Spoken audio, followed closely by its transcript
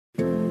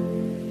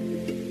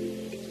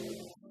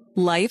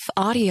Life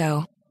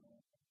Audio.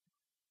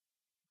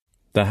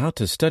 The How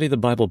to Study the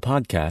Bible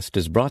podcast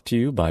is brought to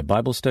you by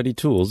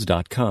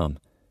BibleStudyTools.com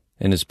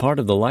and is part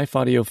of the Life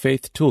Audio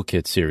Faith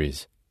Toolkit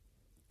series.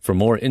 For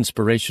more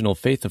inspirational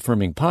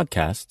faith-affirming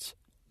podcasts,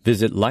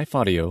 visit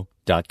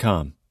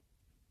lifeaudio.com.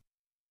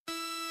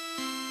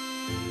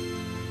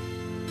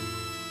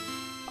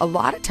 A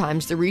lot of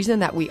times, the reason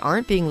that we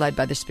aren't being led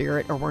by the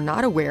Spirit or we're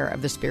not aware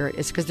of the Spirit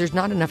is because there's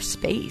not enough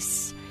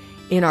space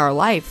in our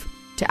life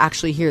to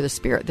actually hear the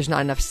Spirit. There's not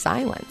enough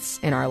silence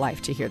in our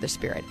life to hear the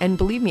Spirit. And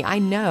believe me, I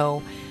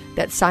know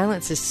that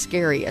silence is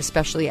scary,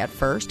 especially at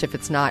first, if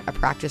it's not a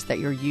practice that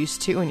you're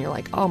used to and you're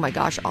like, oh my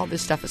gosh, all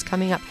this stuff is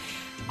coming up.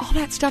 All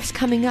that stuff's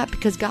coming up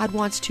because God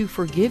wants to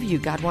forgive you.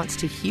 God wants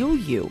to heal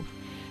you.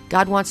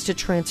 God wants to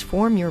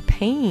transform your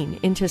pain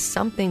into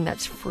something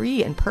that's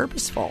free and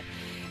purposeful.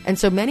 And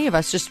so many of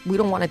us we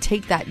don't want to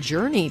take that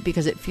journey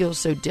because it feels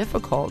so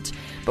difficult,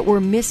 but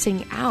we're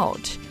missing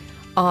out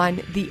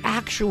on the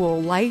actual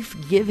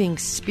life-giving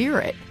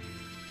Spirit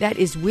that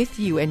is with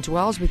you and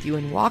dwells with you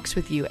and walks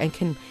with you and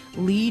can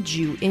lead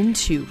you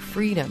into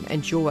freedom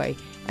and joy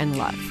and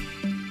love.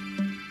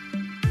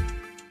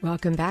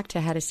 Welcome back to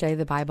How to Study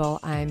the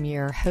Bible. I'm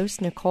your host,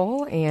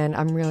 Nicole, and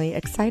I'm really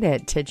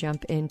excited to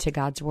jump into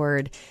God's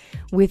Word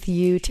with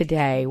you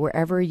today,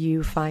 wherever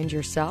you find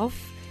yourself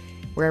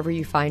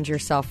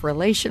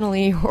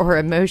relationally or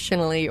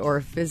emotionally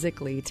or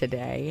physically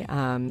today.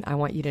 I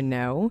want you to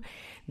know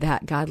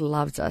that God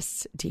loves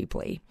us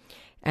deeply,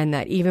 and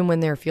that even when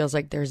there feels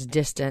like there's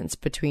distance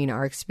between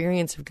our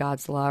experience of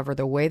God's love or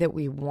the way that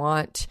we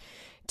want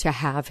to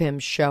have Him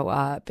show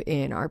up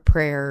in our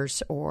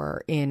prayers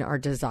or in our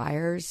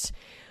desires,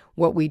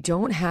 what we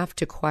don't have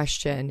to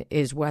question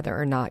is whether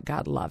or not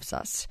God loves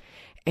us.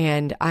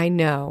 And I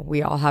know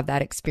we all have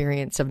that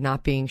experience of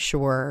not being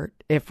sure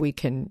if we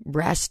can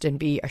rest and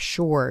be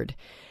assured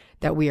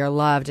that we are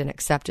loved and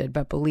accepted.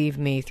 But believe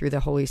me, through the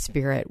Holy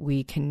Spirit,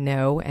 we can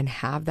know and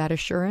have that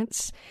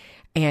assurance.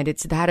 And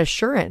it's that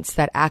assurance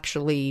that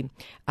actually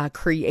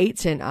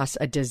creates in us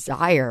a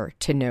desire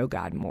to know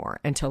God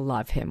more and to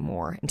love Him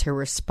more and to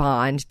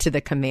respond to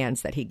the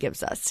commands that He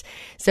gives us.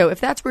 So if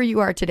that's where you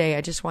are today,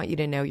 I just want you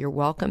to know you're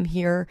welcome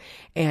here.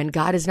 And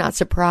God is not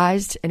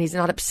surprised and He's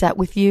not upset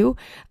with you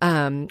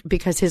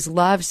because His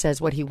love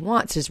says what He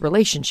wants is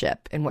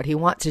relationship, and what He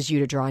wants is you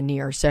to draw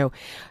near. So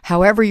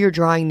however you're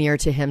drawing near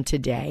to Him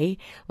today,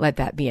 let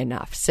that be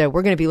enough. So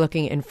we're going to be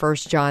looking in 1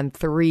 John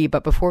 3.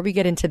 But before we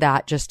get into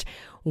that, just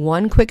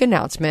one quick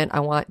announcement. I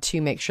want to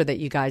make sure that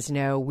you guys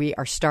know we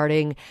are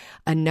starting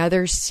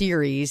another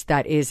series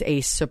that is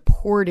a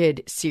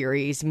supported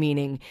series,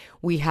 meaning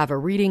we have a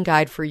reading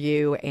guide for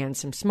you and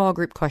some small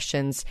group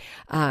questions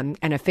and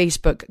a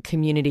Facebook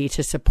community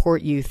to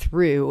support you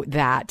through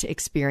that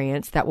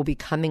experience that will be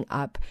coming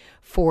up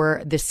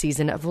for the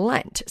season of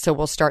Lent. So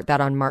we'll start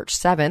that on March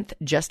 7th,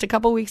 just a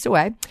couple weeks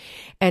away.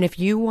 And if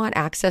you want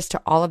access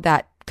to all of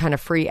that kind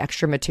of free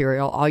extra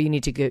material, all you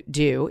need to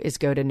do is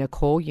go to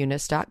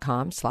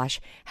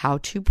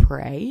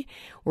NicoleEunice.com/howtopray.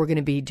 We're going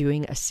to be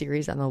doing a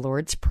series on the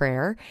Lord's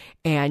Prayer,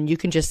 and you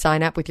can just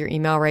sign up with your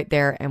email right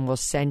there, and we'll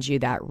send you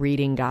that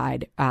reading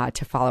guide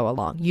to follow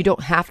along. You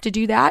don't have to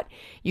do that.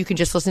 You can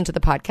just listen to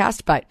the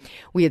podcast, but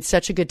we had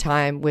such a good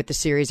time with the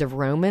series of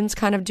Romans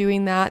kind of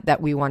doing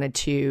that we wanted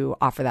to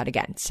offer that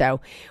again.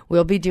 So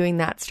we'll be doing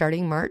that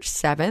starting March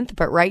 7th,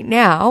 but right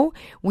now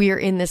we are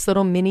in this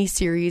little mini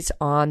series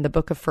on the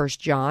book of 1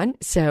 John.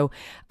 So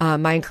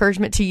my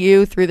encouragement to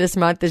you through this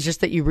month is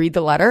just that you read the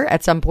letter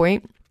at some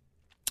point.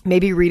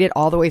 Maybe read it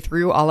all the way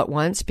through all at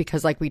once,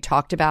 because like we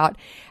talked about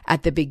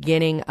at the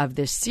beginning of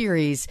this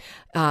series,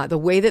 the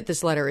way that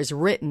this letter is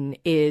written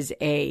is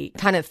a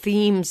kind of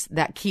themes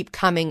that keep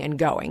coming and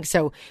going.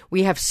 So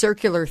we have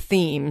circular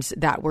themes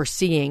that we're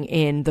seeing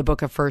in the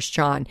book of 1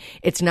 John.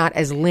 It's not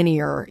as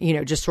linear,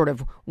 just sort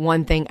of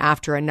one thing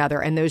after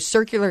another. And those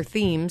circular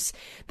themes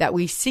that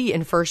we see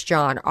in 1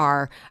 John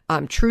are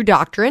true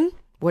doctrine,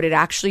 what it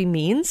actually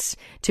means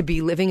to be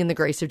living in the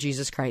grace of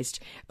Jesus Christ,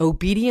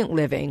 obedient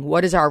living,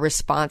 what is our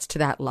response to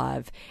that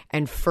love,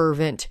 and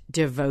fervent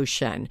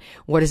devotion.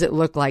 What does it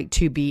look like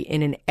to be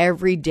in an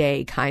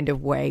everyday kind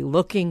of way,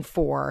 looking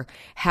for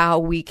how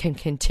we can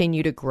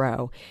continue to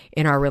grow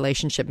in our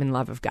relationship and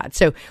love of God?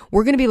 So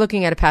we're going to be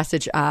looking at a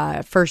passage,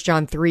 1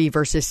 John 3,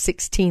 verses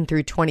 16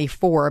 through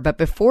 24. But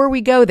before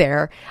we go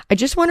there, I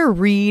just want to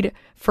read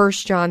 1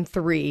 John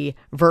 3,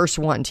 verse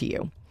 1 to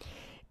you.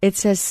 It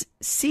says,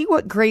 "See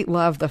what great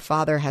love the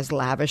Father has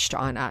lavished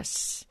on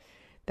us,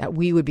 that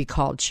we would be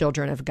called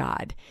children of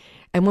God."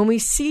 And when we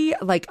see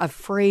like a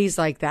phrase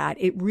like that,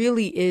 it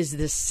really is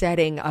the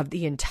setting of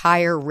the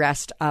entire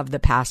rest of the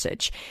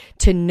passage.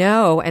 To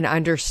know and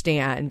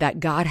understand that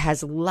God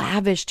has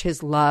lavished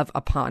His love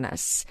upon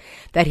us,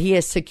 that He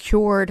has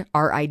secured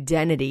our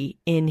identity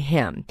in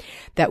Him,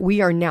 that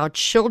we are now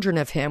children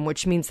of Him,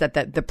 which means that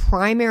the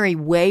primary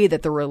way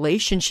that the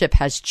relationship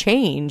has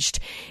changed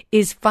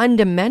is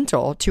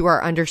fundamental to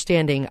our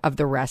understanding of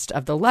the rest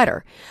of the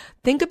letter.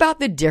 Think about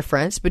the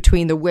difference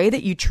between the way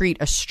that you treat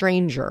a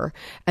stranger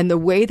and the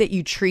way that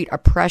you treat a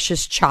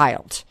precious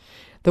child.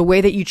 the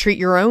way that you treat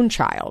your own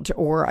child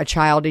or a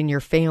child in your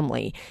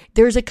family.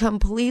 There's a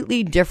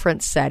completely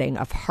different setting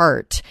of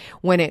heart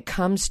when it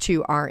comes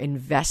to our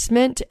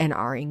investment and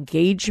our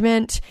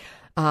engagement,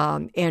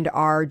 and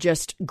our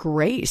just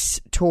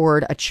grace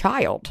toward a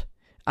child.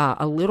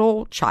 A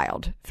little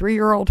child,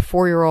 3-year-old,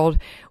 4-year-old,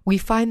 we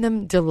find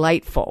them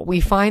delightful.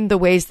 We find the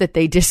ways that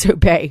they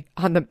disobey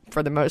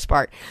for the most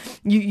part.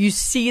 You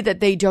see that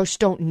they just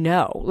don't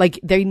know. Like,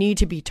 they need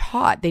to be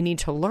taught. They need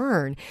to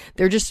learn.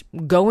 They're just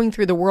going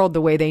through the world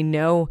the way they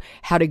know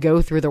how to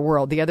go through the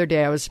world. The other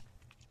day I was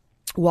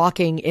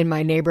walking in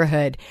my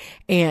neighborhood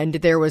and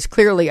there was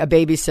clearly a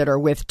babysitter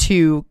with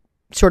 2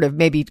 sort of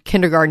maybe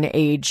kindergarten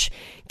age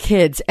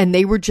kids, and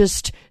they were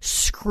just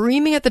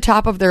screaming at the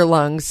top of their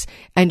lungs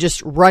and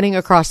just running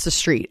across the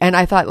street. And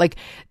I thought, like,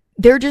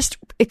 they're just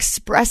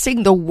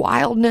expressing the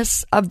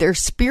wildness of their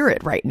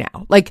spirit right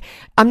now. Like,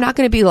 I'm not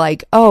going to be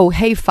like, oh,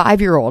 hey,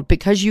 5-year-old,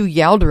 because you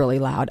yelled really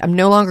loud, I'm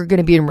no longer going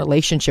to be in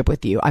relationship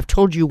with you. I've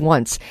told you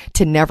once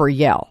to never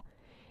yell.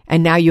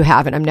 And now you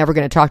haven't. I'm never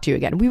going to talk to you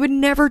again. We would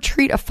never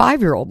treat a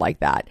 5-year-old like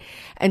that.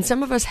 And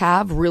some of us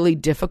have really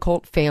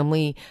difficult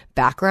family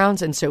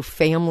backgrounds. And so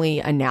family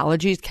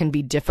analogies can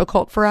be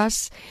difficult for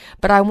us.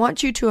 But I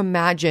want you to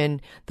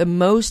imagine the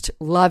most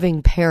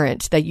loving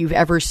parent that you've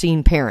ever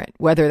seen parent,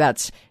 whether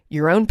that's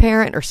your own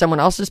parent or someone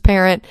else's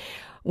parent.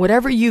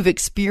 Whatever you've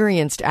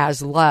experienced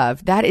as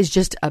love, that is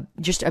just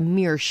a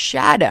mere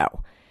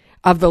shadow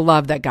of the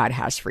love that God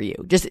has for you.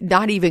 Just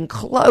not even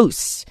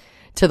close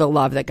to the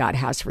love that God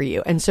has for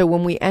you. And so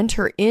when we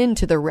enter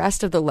into the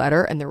rest of the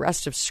letter and the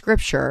rest of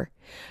Scripture,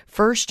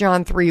 1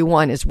 John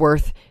 3:1 is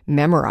worth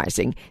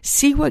memorizing.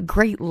 See what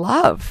great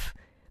love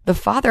the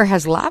Father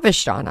has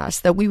lavished on us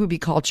that we would be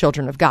called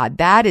children of God.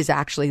 That is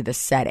actually the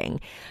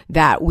setting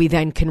that we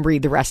then can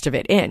read the rest of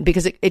it in,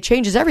 because it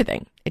changes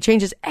everything. It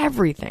changes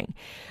everything.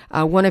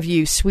 One of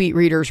you sweet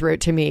readers wrote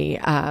to me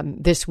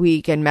this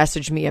week and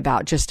messaged me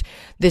about just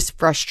this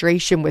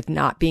frustration with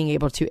not being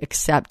able to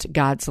accept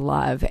God's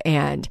love.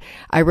 And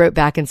I wrote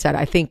back and said,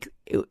 I think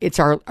it's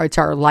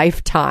our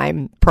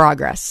lifetime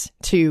progress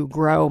to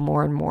grow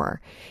more and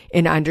more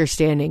in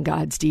understanding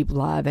God's deep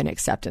love and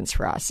acceptance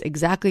for us,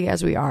 exactly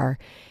as we are.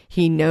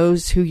 He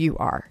knows who you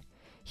are.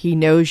 He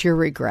knows your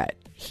regret.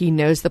 He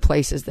knows the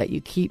places that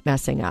you keep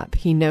messing up.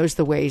 He knows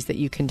the ways that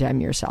you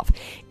condemn yourself.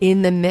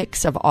 In the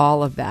mix of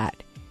all of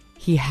that,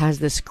 He has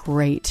this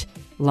great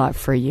love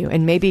for you.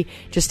 And maybe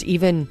just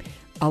even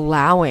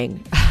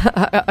allowing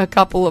a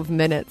couple of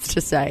minutes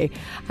to say,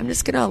 I'm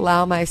just going to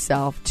allow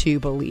myself to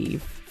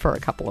believe for a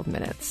couple of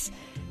minutes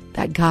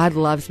that God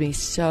loves me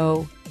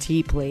so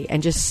deeply,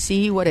 and just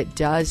see what it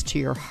does to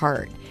your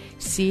heart.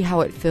 See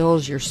how it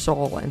fills your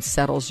soul and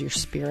settles your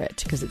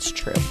spirit, because it's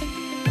true.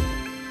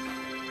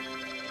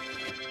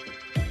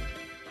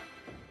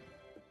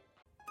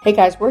 Hey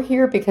guys, we're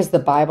here because the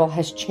Bible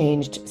has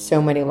changed so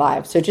many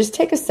lives. So just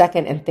take a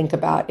second and think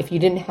about if you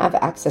didn't have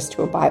access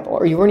to a Bible,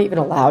 or you weren't even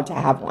allowed to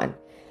have one.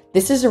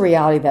 This is a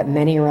reality that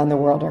many around the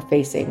world are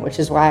facing, which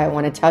is why I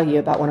want to tell you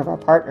about one of our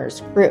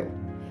partners, Cru.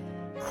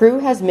 Cru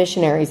has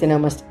missionaries in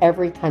almost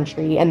every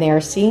country, and they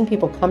are seeing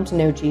people come to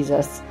know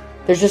Jesus.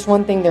 There's just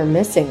one thing they're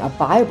missing, a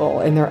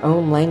Bible in their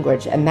own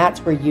language, and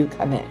that's where you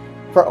come in.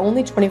 For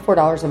only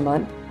 $24 a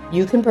month,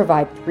 you can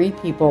provide 3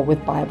 people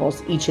with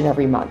Bibles each and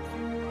every month.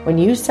 When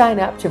you sign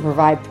up to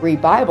provide 3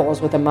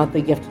 Bibles with a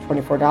monthly gift of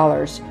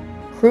 $24,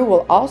 Cru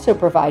will also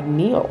provide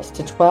meals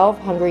to 12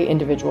 hungry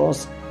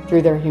individuals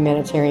through their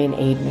humanitarian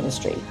aid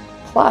ministry.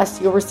 Plus,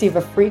 you'll receive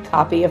a free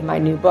copy of my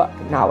new book,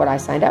 Not What I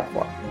Signed Up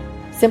For.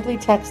 Simply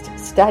text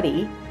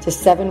STUDY to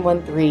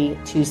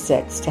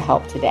 71326 to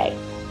help today.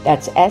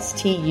 That's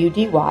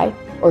STUDY,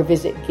 or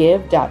visit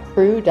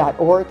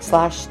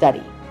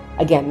give.cru.org/study.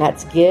 Again,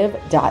 that's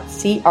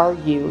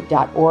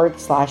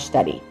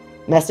give.cru.org/study.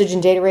 Message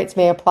and data rates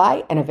may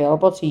apply and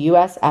available to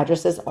U.S.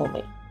 addresses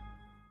only.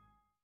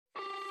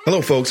 Hello,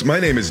 folks. My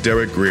name is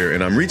Derek Greer,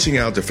 and I'm reaching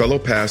out to fellow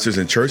pastors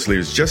and church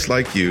leaders just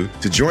like you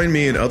to join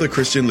me and other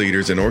Christian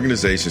leaders and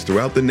organizations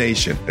throughout the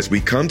nation as we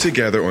come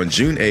together on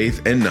June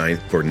 8th and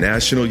 9th for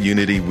National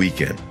Unity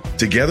Weekend.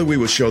 Together, we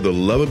will show the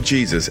love of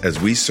Jesus as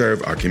we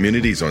serve our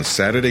communities on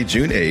Saturday,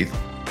 June 8th,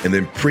 and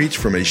then preach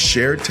from a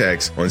shared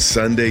text on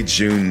Sunday,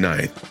 June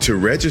 9th. To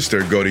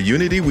register, go to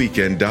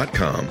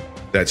unityweekend.com.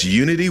 That's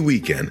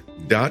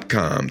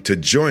unityweekend.com to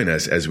join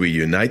us as we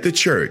unite the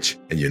church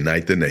and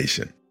unite the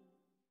nation.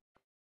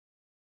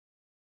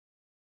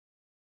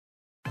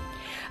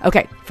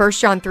 Okay,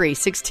 1 John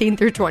 3:16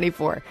 through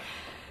 24.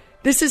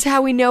 This is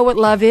how we know what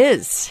love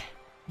is.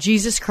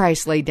 Jesus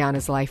Christ laid down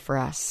his life for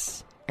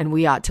us, and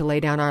we ought to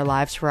lay down our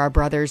lives for our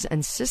brothers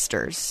and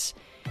sisters.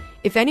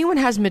 If anyone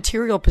has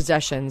material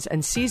possessions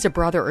and sees a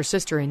brother or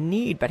sister in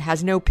need but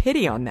has no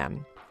pity on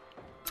them,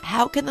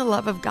 how can the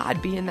love of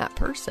God be in that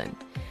person?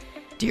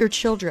 Dear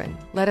children,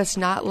 let us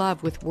not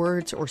love with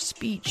words or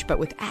speech, but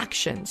with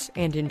actions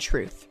and in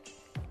truth.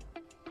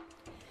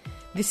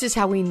 This is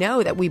how we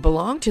know that we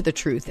belong to the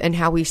truth and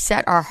how we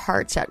set our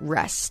hearts at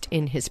rest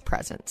in his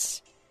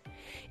presence.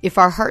 If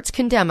our hearts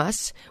condemn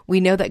us,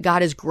 we know that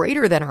God is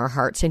greater than our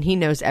hearts and he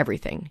knows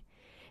everything.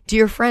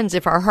 Dear friends,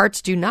 if our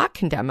hearts do not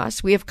condemn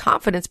us, we have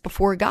confidence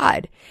before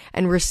God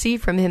and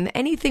receive from him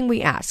anything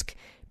we ask,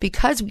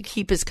 because we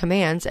keep his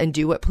commands and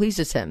do what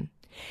pleases him.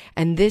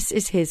 And this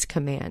is his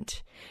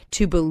command,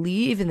 to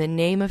believe in the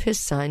name of his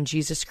Son,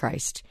 Jesus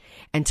Christ,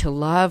 and to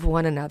love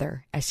one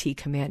another as he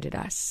commanded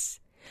us.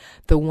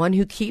 The one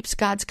who keeps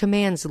God's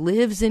commands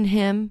lives in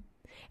him,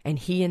 and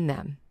he in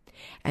them.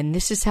 And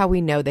this is how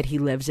we know that he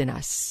lives in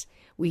us.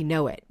 We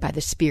know it by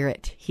the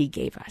Spirit he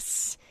gave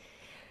us.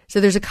 So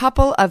there's a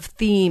couple of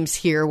themes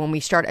here when we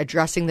start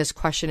addressing this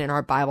question in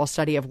our Bible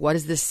study of what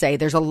does this say?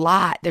 There's a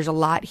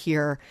lot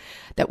here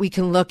that we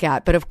can look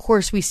at. But of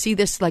course, we see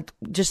this like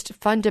just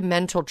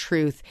fundamental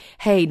truth.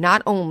 Hey,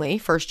 not only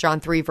 1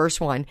 John 3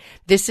 verse 1,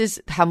 this is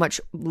how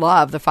much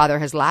love the Father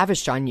has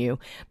lavished on you.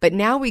 But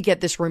now we get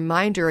this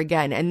reminder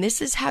again, and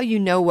this is how you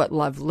know what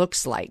love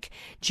looks like.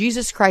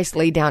 Jesus Christ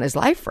laid down his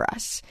life for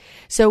us.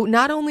 So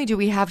not only do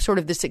we have sort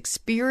of this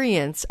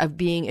experience of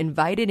being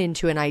invited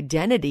into an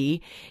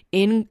identity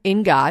in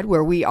God,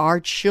 where we are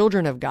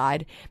children of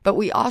God, but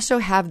we also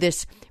have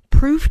this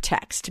proof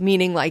text,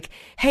 meaning like,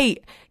 hey,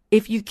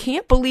 if you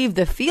can't believe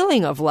the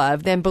feeling of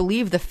love, then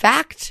believe the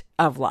fact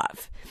of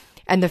love.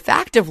 And the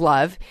fact of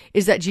love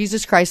is that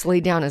Jesus Christ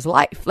laid down his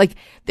life. Like,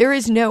 there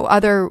is no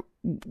other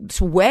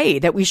way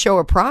that we show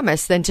a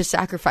promise than to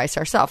sacrifice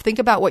ourselves. Think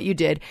about what you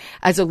did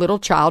as a little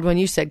child when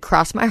you said,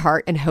 cross my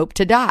heart and hope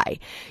to die.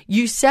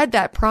 You said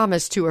that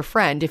promise to a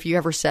friend, if you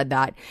ever said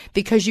that,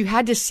 because you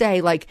had to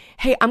say like,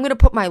 hey, I'm going to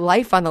put my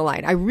life on the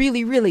line. I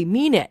really, really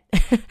mean it.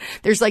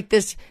 There's like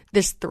this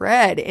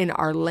thread in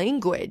our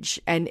language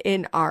and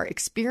in our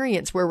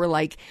experience where we're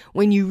like,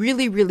 when you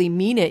really, really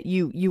mean it,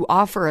 you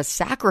offer a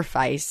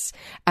sacrifice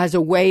as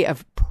a way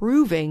of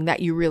proving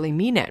that you really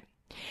mean it.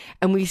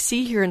 And we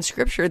see here in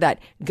Scripture that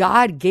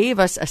God gave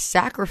us a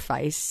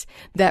sacrifice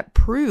that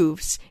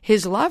proves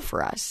his love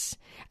for us.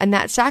 And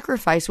that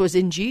sacrifice was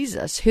in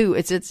Jesus, who,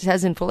 it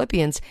says in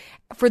Philippians,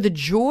 for the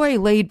joy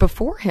laid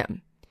before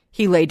him,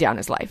 he laid down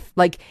his life.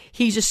 Like,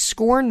 he just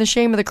scorned the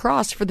shame of the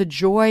cross for the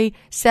joy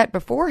set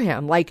before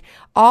him. Like,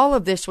 all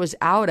of this was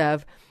out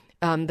of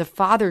the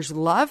Father's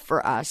love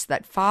for us,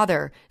 that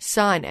Father,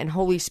 Son, and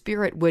Holy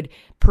Spirit would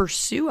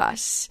pursue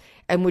us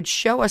and would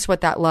show us what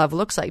that love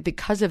looks like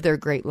because of their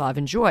great love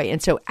and joy. And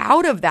so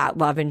out of that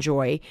love and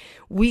joy,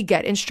 we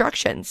get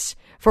instructions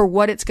for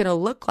what it's going to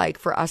look like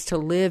for us to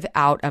live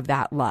out of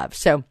that love.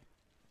 So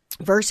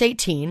verse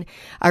 18,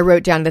 I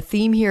wrote down, the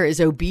theme here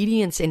is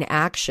obedience in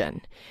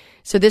action.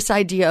 So this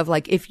idea of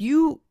like, if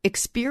you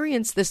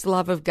experience this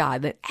love of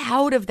God, that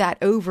out of that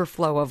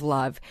overflow of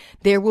love,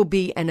 there will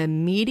be an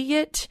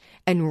immediate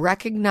and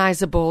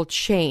recognizable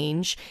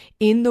change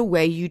in the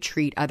way you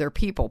treat other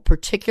people,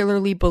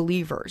 particularly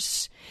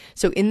believers.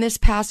 So in this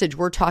passage,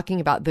 we're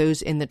talking about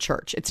those in the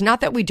church. It's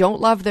not that we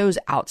don't love those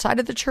outside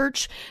of the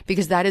church,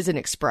 because that is an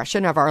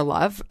expression of our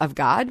love of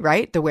God,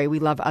 right? The way we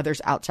love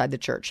others outside the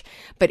church.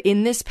 But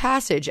in this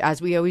passage,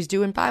 as we always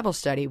do in Bible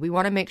study, we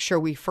want to make sure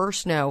we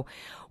first know,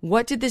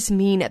 what did this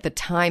mean at the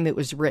time it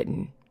was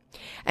written?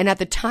 And at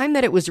the time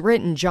that it was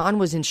written, John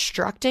was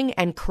instructing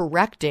and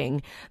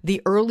correcting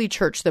the early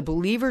church, the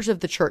believers of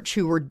the church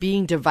who were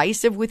being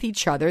divisive with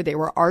each other. They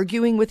were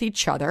arguing with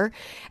each other.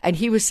 And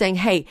he was saying,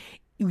 hey,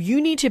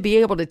 you need to be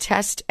able to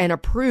test and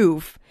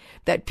approve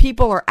that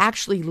people are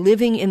actually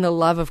living in the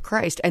love of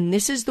Christ. And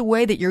this is the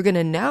way that you're going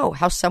to know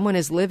how someone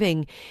is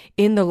living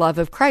in the love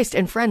of Christ.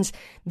 And friends,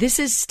 this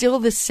is still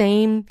the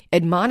same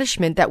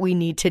admonishment that we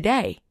need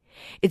today.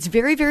 It's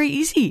very, very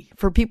easy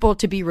for people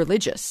to be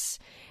religious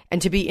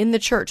and to be in the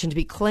church and to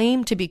be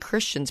claimed to be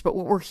Christians. But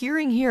what we're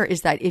hearing here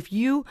is that if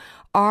you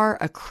are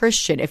a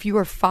Christian, if you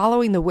are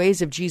following the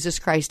ways of Jesus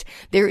Christ,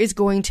 there is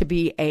going to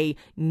be a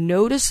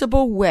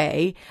noticeable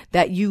way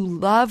that you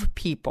love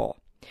people.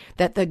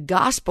 That the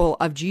gospel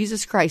of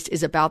Jesus Christ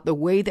is about the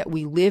way that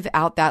we live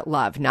out that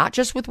love, not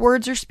just with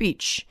words or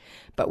speech,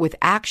 but with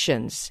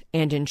actions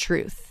and in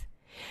truth.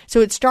 So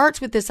it starts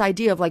with this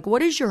idea of like,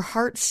 what is your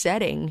heart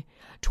setting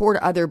toward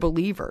other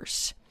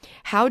believers?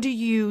 How do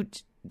you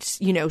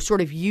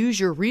sort of use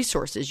your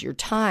resources, your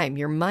time,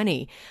 your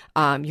money,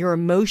 your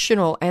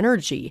emotional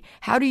energy?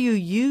 How do you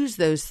use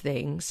those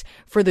things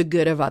for the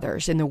good of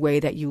others in the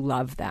way that you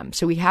love them?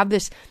 So we have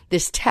this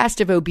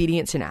test of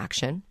obedience in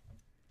action.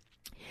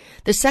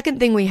 The second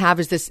thing we have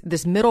is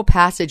this middle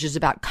passage is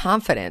about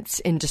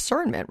confidence in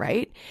discernment,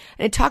 right?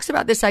 And it talks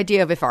about this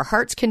idea of if our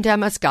hearts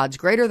condemn us, God's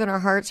greater than our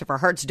hearts. If our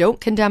hearts don't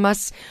condemn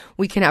us,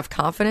 we can have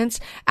confidence.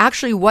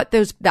 Actually, what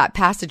that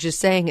passage is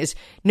saying is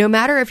no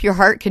matter if your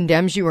heart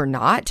condemns you or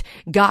not,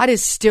 God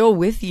is still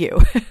with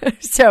you.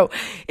 So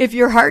if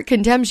your heart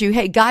condemns you,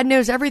 hey, God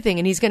knows everything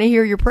and he's going to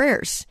hear your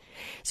prayers.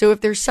 So if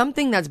there's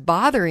something that's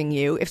bothering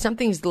you, if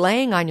something's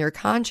laying on your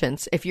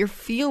conscience, if you're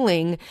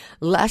feeling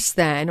less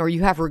than or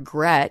you have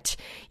regret,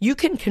 you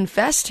can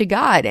confess to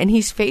God and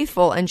he's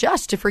faithful and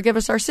just to forgive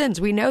us our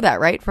sins. We know that,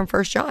 right? From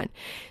 1 John.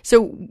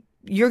 So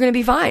you're going to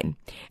be fine.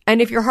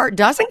 And if your heart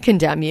doesn't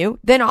condemn you,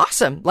 then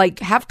awesome. Like,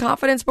 have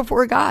confidence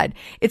before God.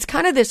 It's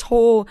kind of this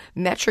whole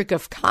metric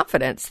of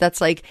confidence.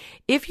 That's like,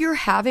 if you're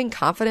having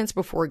confidence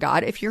before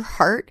God, if your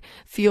heart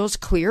feels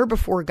clear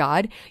before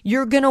God,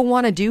 you're going to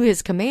want to do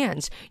his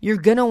commands. You're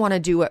going to want to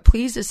do what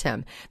pleases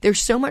him.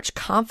 There's so much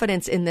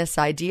confidence in this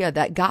idea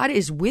that God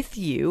is with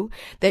you,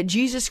 that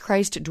Jesus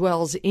Christ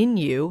dwells in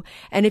you.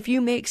 And if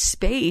you make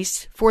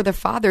space for the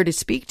Father to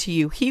speak to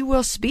you, he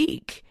will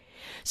speak.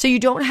 So you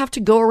don't have to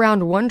go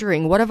around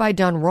wondering, what have I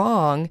done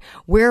wrong?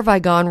 Where have I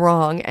gone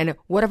wrong? And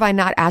what have I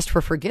not asked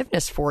for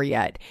forgiveness for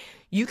yet?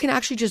 You can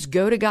actually just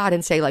go to God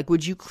and say, like,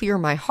 would you clear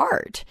my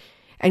heart?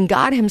 And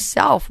God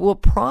himself will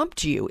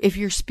prompt you if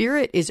your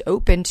spirit is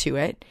open to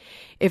it,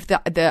 if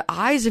the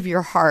eyes of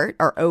your heart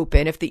are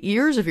open, if the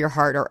ears of your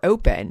heart are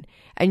open,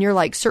 and you're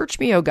like, search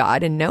me, O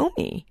God, and know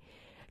me.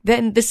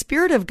 Then the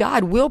Spirit of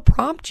God will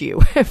prompt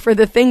you for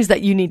the things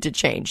that you need to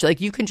change. Like,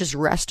 you can just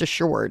rest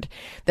assured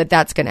that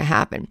that's going to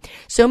happen.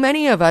 So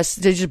many of us,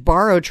 they just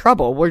borrow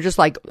trouble. We're just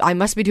like, I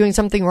must be doing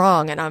something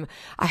wrong, and I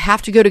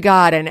have to go to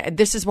God, and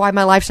this is why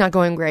my life's not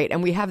going great.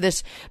 And we have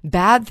this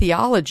bad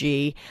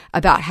theology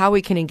about how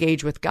we can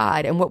engage with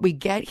God. And what we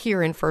get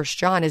here in 1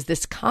 John is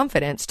this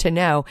confidence to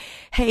know,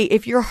 hey,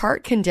 if your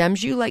heart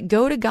condemns you, like,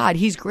 go to God.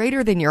 He's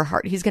greater than your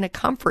heart. He's going to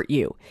comfort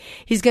you.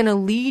 He's going to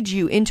lead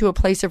you into a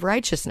place of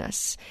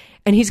righteousness.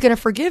 And he's going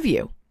to forgive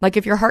you. Like,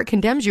 if your heart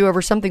condemns you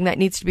over something that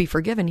needs to be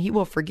forgiven, he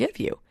will forgive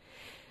you.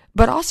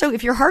 But also,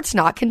 if your heart's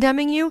not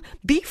condemning you,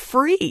 be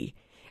free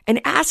and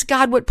ask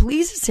God what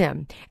pleases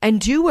him and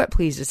do what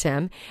pleases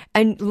him.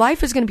 And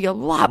life is going to be a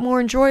lot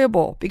more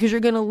enjoyable because you're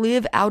going to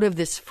live out of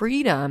this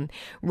freedom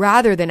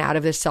rather than out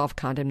of this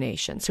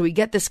self-condemnation. So we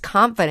get this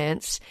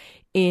confidence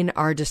in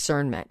our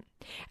discernment.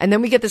 And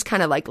then we get this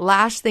kind of like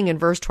last thing in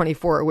verse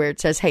 24 where it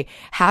says, hey,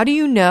 how do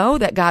you know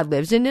that God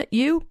lives in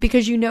you?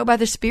 Because you know by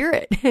the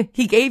Spirit.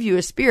 He gave you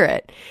a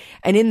spirit.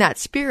 And in that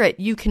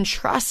spirit, you can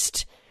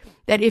trust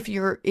that if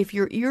your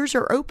ears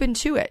are open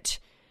to it,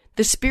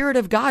 the Spirit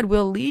of God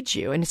will lead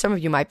you. And some of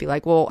you might be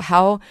like, well,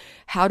 how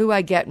do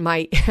I get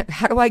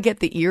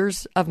the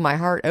ears of my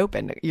heart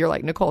open? You're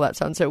like, Nicole, that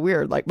sounds so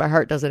weird. Like, my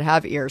heart doesn't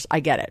have ears. I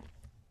get it.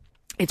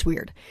 It's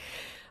weird.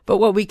 But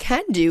what we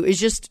can do is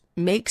just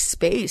make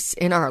space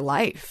in our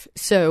life.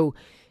 So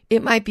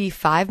it might be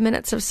 5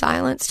 minutes of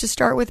silence to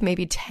start with,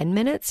 maybe 10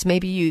 minutes.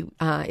 Maybe you,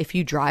 if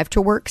you drive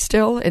to work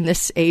still in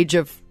this age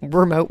of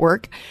remote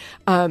work,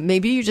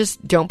 maybe you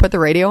just don't put the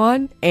radio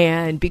on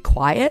and be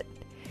quiet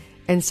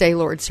and say,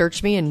 Lord,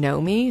 search me and know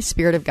me.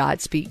 Spirit of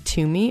God, speak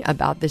to me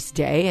about this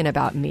day and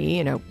about me,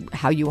 you know,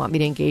 how you want me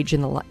to engage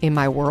in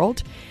my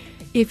world.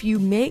 If you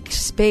make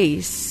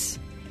space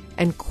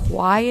and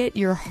quiet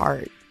your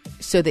heart,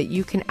 so that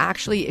you can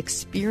actually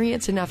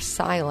experience enough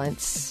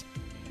silence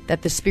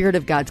that the Spirit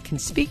of God can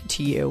speak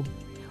to you,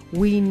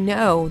 we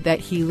know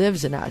that he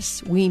lives in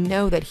us. We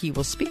know that he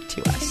will speak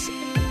to us.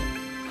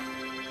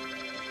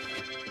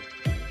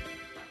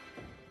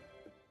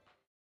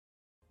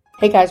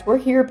 Hey guys, we're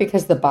here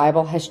because the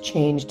Bible has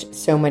changed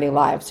so many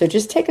lives. So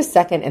just take a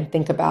second and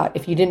think about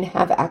if you didn't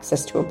have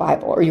access to a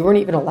Bible or you weren't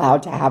even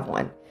allowed to have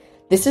one.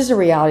 This is a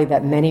reality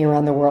that many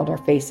around the world are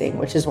facing,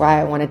 which is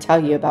why I want to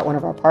tell you about one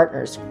of our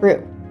partners,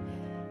 Cru.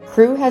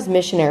 Cru has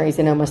missionaries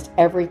in almost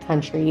every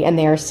country, and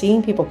they are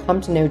seeing people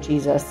come to know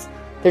Jesus.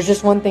 There's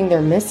just one thing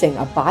they're missing,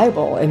 a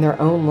Bible in their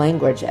own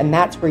language, and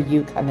that's where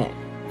you come in.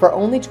 For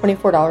only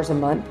 $24 a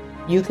month,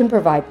 you can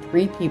provide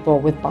 3 people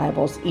with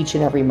Bibles each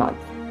and every month.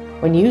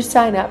 When you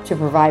sign up to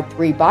provide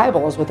 3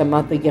 Bibles with a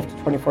monthly gift of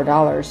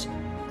 $24,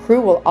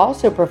 Cru will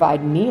also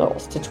provide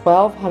meals to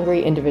 12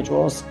 hungry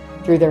individuals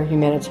through their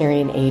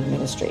humanitarian aid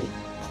ministry.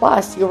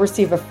 Plus, you'll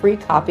receive a free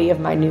copy of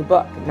my new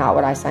book, Not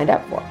What I Signed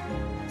Up For.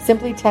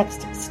 Simply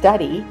text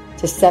STUDY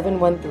to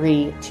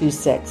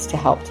 71326 to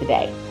help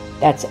today.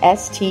 That's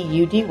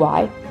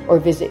STUDY, or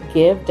visit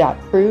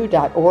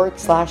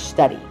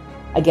give.cru.org/study.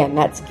 Again,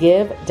 that's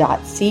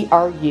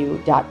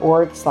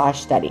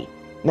give.cru.org/study.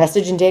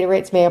 Message and data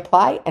rates may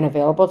apply and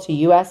available to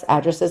U.S.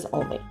 addresses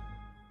only.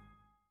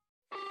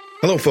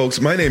 Hello, folks.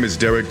 My name is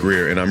Derek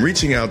Greer, and I'm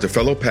reaching out to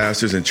fellow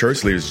pastors and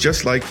church leaders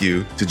just like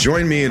you to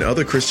join me and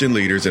other Christian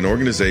leaders and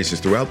organizations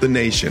throughout the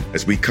nation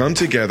as we come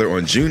together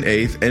on June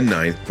 8th and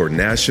 9th for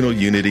National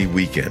Unity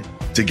Weekend.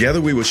 Together,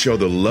 we will show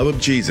the love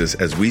of Jesus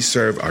as we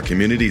serve our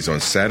communities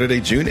on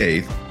Saturday, June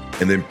 8th,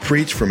 and then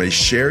preach from a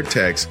shared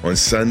text on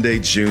Sunday,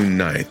 June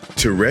 9th.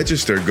 To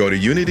register, go to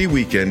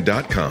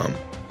unityweekend.com.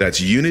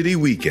 That's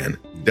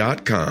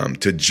unityweekend.com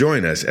to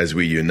join us as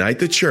we unite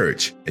the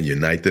church and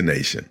unite the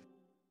nation.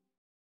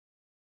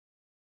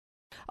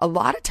 A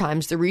lot of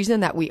times, the reason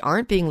that we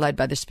aren't being led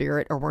by the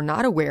Spirit or we're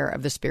not aware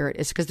of the Spirit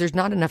is because there's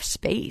not enough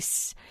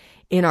space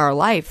in our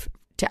life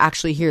to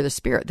actually hear the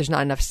Spirit. There's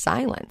not enough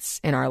silence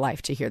in our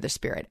life to hear the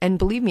Spirit. And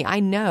believe me, I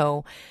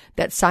know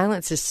that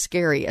silence is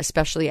scary,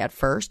 especially at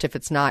first, if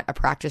it's not a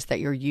practice that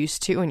you're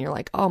used to and you're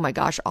like, oh my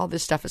gosh, all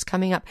this stuff is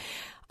coming up.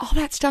 all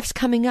that stuff's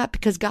coming up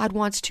because God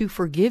wants to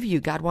forgive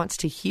you. God wants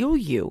to heal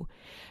you.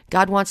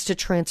 God wants to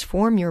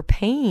transform your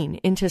pain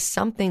into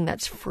something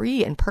that's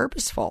free and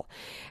purposeful.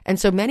 And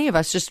so many of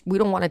us we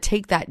don't want to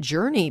take that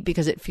journey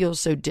because it feels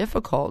so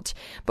difficult,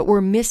 but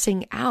we're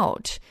missing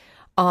out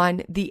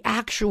on the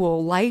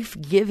actual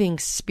life-giving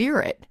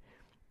Spirit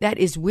that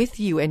is with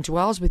you and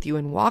dwells with you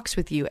and walks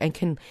with you and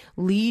can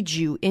lead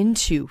you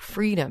into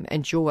freedom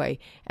and joy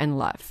and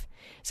love.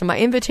 So my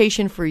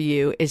invitation for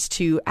you is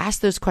to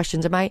ask those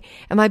questions. Am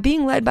I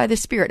being led by the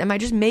Spirit? Am I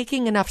just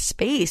making enough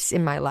space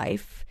in my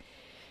life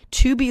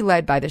to be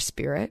led by the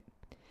Spirit?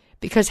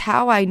 Because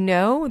how I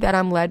know that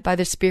I'm led by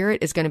the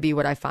Spirit is going to be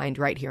what I find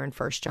right here in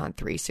 1 John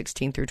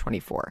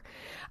 3:16-24.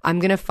 I'm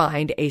going to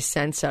find a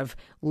sense of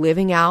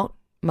living out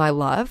my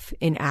love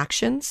in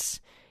actions,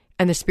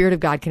 and the Spirit of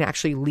God can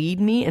actually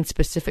lead me in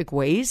specific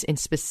ways, in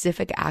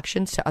specific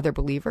actions to other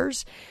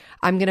believers.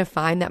 I'm going to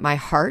find that my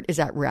heart is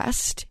at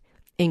rest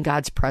in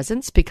God's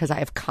presence because I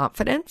have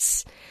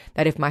confidence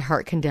that if my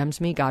heart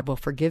condemns me, God will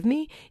forgive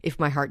me. If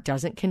my heart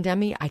doesn't condemn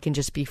me, I can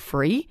just be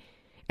free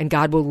and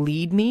God will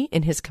lead me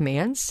in his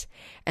commands.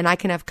 And I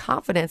can have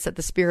confidence that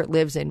the Spirit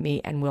lives in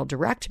me and will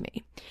direct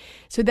me.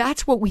 So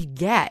that's what we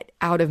get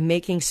out of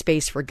making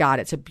space for God.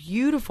 It's a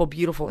beautiful,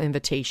 beautiful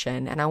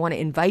invitation. And I want to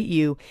invite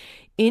you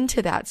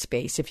into that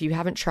space. If you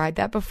haven't tried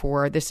that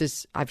before,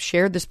 I've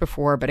shared this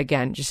before, but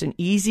again, just an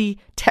easy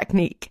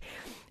technique.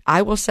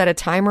 I will set a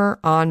timer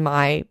on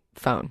my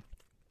phone,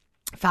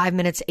 5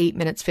 minutes, 8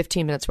 minutes,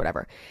 15 minutes,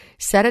 whatever.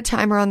 Set a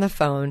timer on the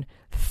phone,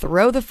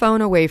 throw the phone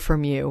away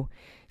from you,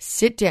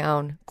 sit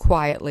down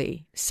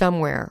quietly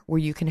somewhere where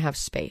you can have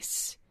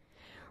space.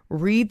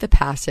 Read the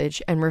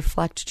passage and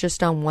reflect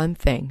just on one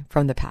thing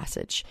from the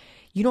passage.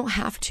 You don't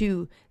have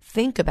to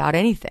think about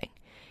anything.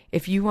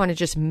 If you want to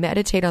just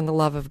meditate on the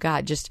love of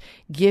God, just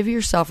give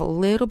yourself a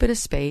little bit of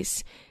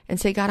space and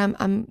say, God,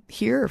 I'm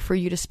here for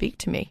you to speak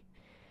to me.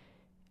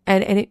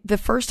 And the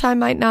first time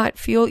might not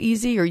feel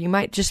easy, or you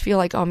might just feel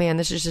like, oh man,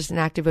 this is just an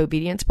act of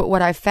obedience. But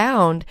what I've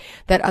found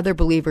that other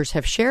believers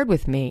have shared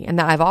with me, and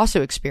that I've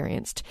also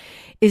experienced,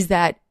 is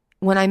that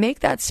when I make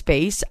that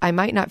space, I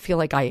might not feel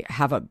like I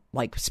have a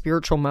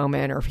spiritual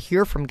moment or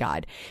hear from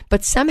God,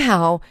 but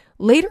somehow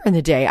later in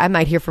the day, I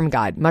might hear from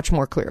God much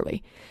more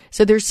clearly.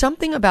 So there's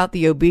something about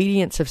the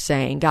obedience of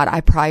saying, God,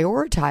 I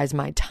prioritize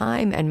my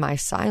time and my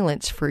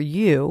silence for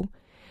you.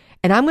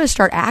 And I'm going to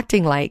start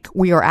acting like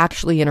we are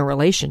actually in a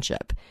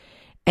relationship.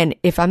 And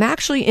if I'm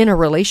actually in a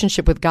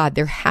relationship with God,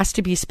 there has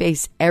to be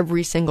space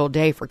every single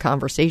day for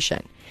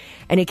conversation.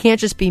 And it can't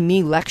just be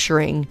me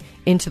lecturing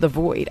into the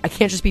void. I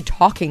can't just be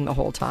talking the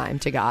whole time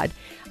to God.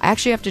 I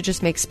actually have to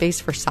just make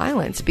space for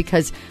silence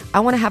because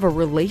I want to have a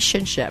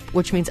relationship,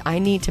 which means I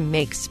need to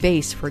make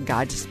space for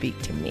God to speak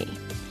to me.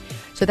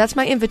 So that's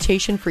my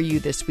invitation for you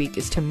this week,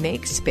 is to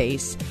make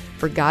space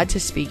for God to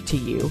speak to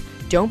you.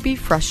 Don't be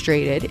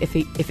frustrated if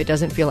it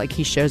doesn't feel like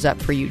he shows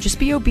up for you. Just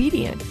be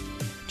obedient.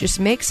 Just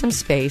make some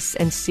space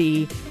and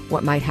see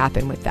what might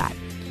happen with that.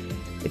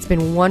 It's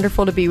been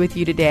wonderful to be with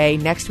you today.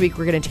 Next week,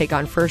 we're going to take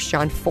on 1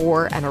 John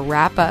 4 and a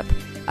wrap up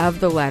of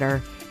the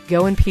letter.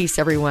 Go in peace,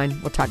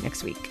 everyone. We'll talk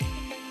next week.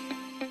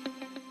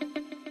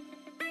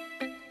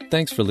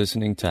 Thanks for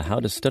listening to How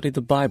to Study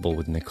the Bible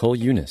with Nicole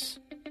Eunice,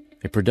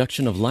 a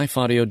production of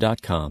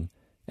lifeaudio.com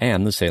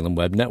and the Salem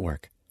Web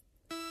Network.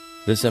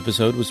 This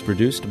episode was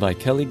produced by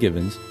Kelly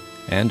Gibbons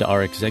and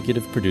our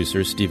executive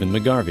producer, Stephen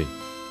McGarvey,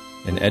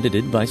 and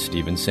edited by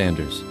Stephen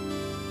Sanders.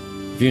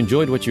 If you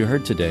enjoyed what you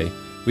heard today,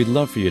 we'd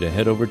love for you to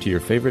head over to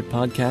your favorite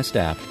podcast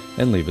app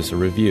and leave us a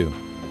review.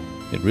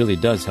 It really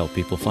does help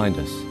people find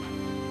us.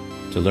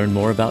 To learn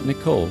more about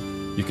Nicole,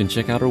 you can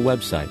check out her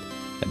website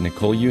at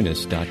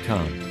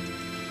NicoleEunice.com.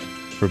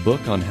 Her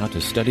book on how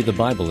to study the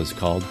Bible is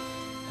called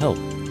Help,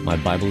 My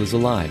Bible is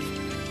Alive,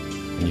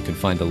 and you can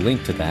find a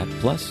link to that,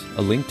 plus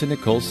a link to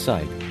Nicole's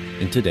site,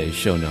 in today's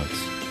show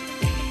notes.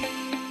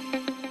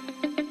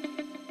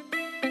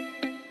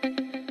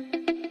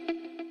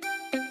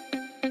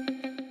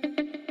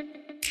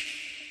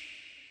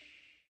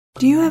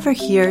 Do you ever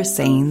hear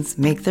sayings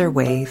make their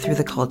way through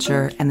the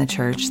culture and the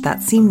church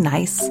that seem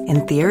nice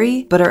in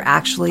theory, but are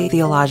actually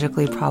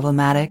theologically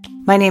problematic?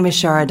 My name is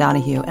Shara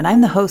Donahue, and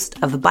I'm the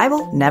host of The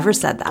Bible Never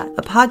Said That,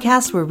 a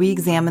podcast where we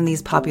examine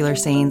these popular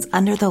sayings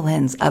under the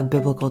lens of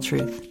biblical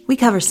truth. We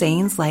cover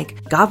sayings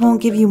like, God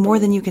won't give you more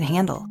than you can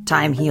handle,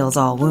 time heals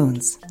all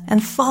wounds,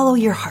 and follow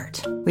your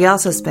heart. We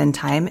also spend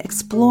time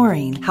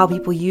exploring how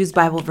people use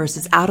Bible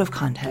verses out of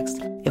context.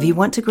 If you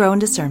want to grow in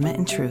discernment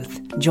and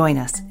truth, join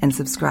us and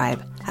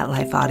subscribe at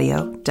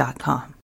lifeaudio.com.